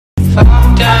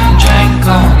done drank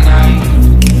all night.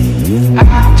 I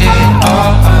did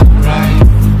all alright.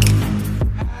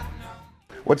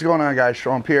 What's going on, guys?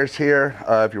 Sean Pierce here.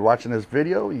 If you're watching this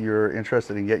video, you're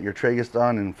interested in getting your tragus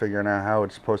done and figuring out how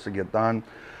it's supposed to get done.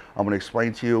 I'm going to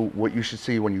explain to you what you should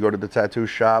see when you go to the tattoo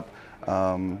shop,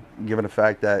 given the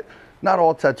fact that not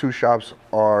all tattoo shops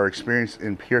are experienced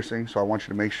in piercing, so I want you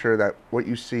to make sure that what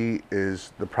you see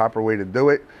is the proper way to do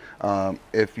it.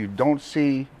 If you don't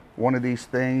see one of these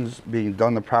things being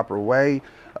done the proper way,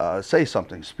 say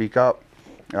something, speak up.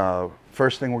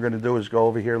 First thing we're going to do is go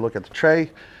over here, look at the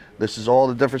tray. This is all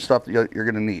the different stuff that you're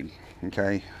going to need,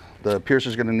 okay? The piercer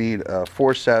is going to need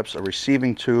forceps, a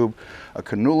receiving tube, a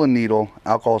cannula needle,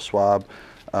 alcohol swab,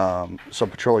 some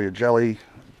petroleum jelly,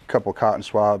 a couple cotton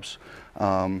swabs.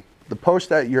 The post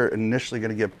that you're initially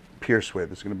going to get pierced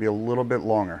with is going to be a little bit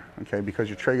longer, okay? Because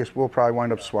your tragus will probably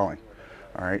wind up swelling,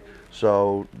 all right?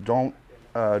 So don't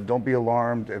be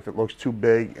alarmed if it looks too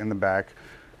big in the back.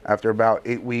 After about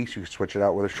 8 weeks, you can switch it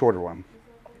out with a shorter one.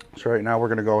 So right now we're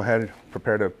going to go ahead and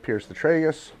prepare to pierce the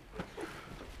tragus.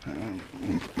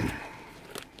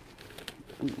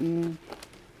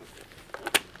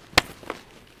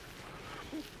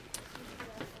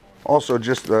 Also,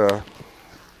 just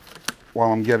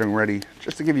while I'm getting ready,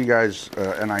 just to give you guys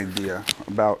an idea,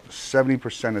 about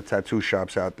 70% of tattoo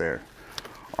shops out there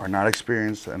are not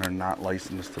experienced and are not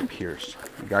licensed to pierce.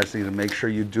 You guys need to make sure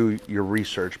you do your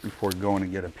research before going to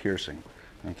get a piercing,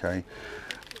 okay?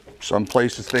 Some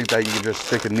places think that you can just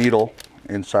stick a needle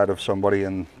inside of somebody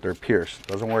and they're pierced. It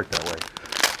doesn't work that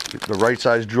way. The right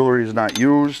size jewelry is not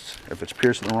used. If it's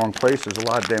pierced in the wrong place, there's a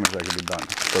lot of damage that can be done.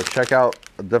 So check out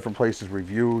different places'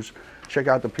 reviews. Check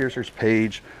out the piercer's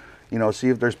page. You know, see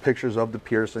if there's pictures of the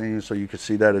piercing so you can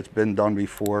see that it's been done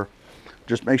before.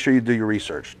 Just make sure you do your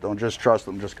research. Don't just trust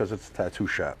them just because it's a tattoo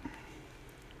shop.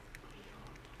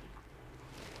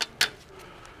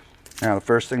 Now, the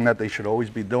first thing that they should always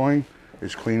be doing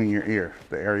is cleaning your ear,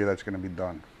 the area that's going to be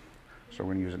done. So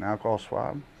we're going to use an alcohol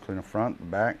swab, clean the front, the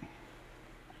back.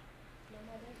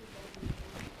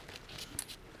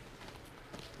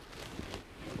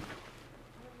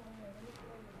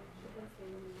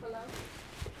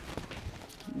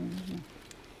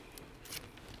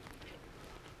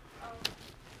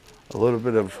 A little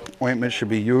bit of ointment should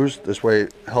be used. This way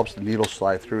it helps the needle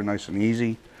slide through nice and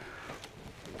easy.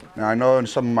 Now, I know in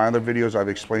some of my other videos I've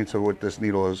explained to what this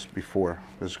needle is before.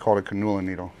 This is called a cannula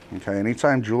needle. Okay,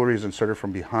 anytime jewelry is inserted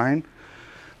from behind,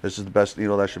 this is the best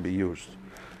needle that should be used.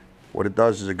 What it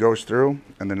does is it goes through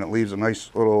and then it leaves a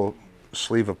nice little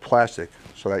sleeve of plastic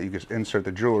so that you can insert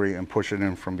the jewelry and push it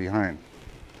in from behind.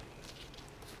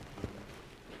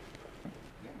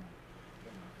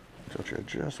 Tilt it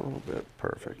just a little bit,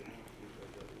 perfect.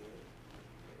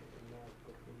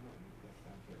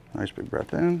 Nice big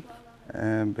breath in.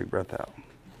 And big breath out.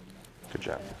 Good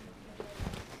job.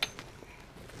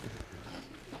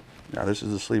 Now this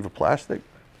is the sleeve of plastic.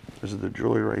 This is the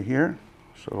jewelry right here.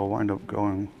 So it'll wind up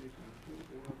going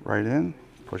right in,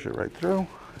 push it right through,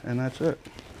 and that's it.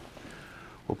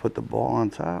 We'll put the ball on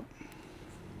top.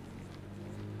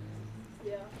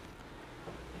 Yeah.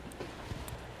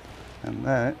 And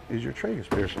that is your tragus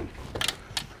piercing.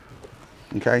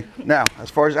 Okay, now as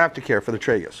far as aftercare for the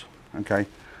tragus, okay,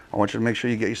 I want you to make sure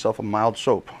you get yourself a mild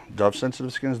soap. Dove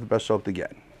Sensitive Skin is the best soap to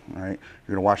get. All right,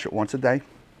 you're gonna wash it once a day.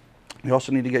 You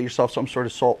also need to get yourself some sort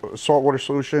of saltwater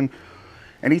solution,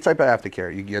 any type of aftercare.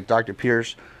 You can get Dr.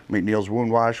 Pierce, McNeil's Wound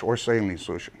Wash, or saline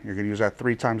solution. You're gonna use that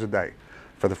 3 times a day.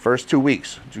 For the first 2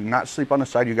 weeks, do not sleep on the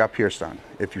side you got pierced on.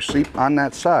 If you sleep on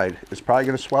that side, it's probably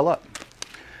gonna swell up.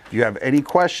 If you have any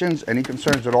questions, any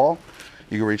concerns at all,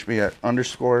 you can reach me at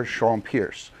 _Sean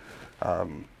Pierce.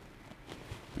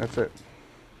 That's it.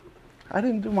 I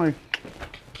didn't do my,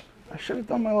 I should have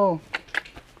done my little.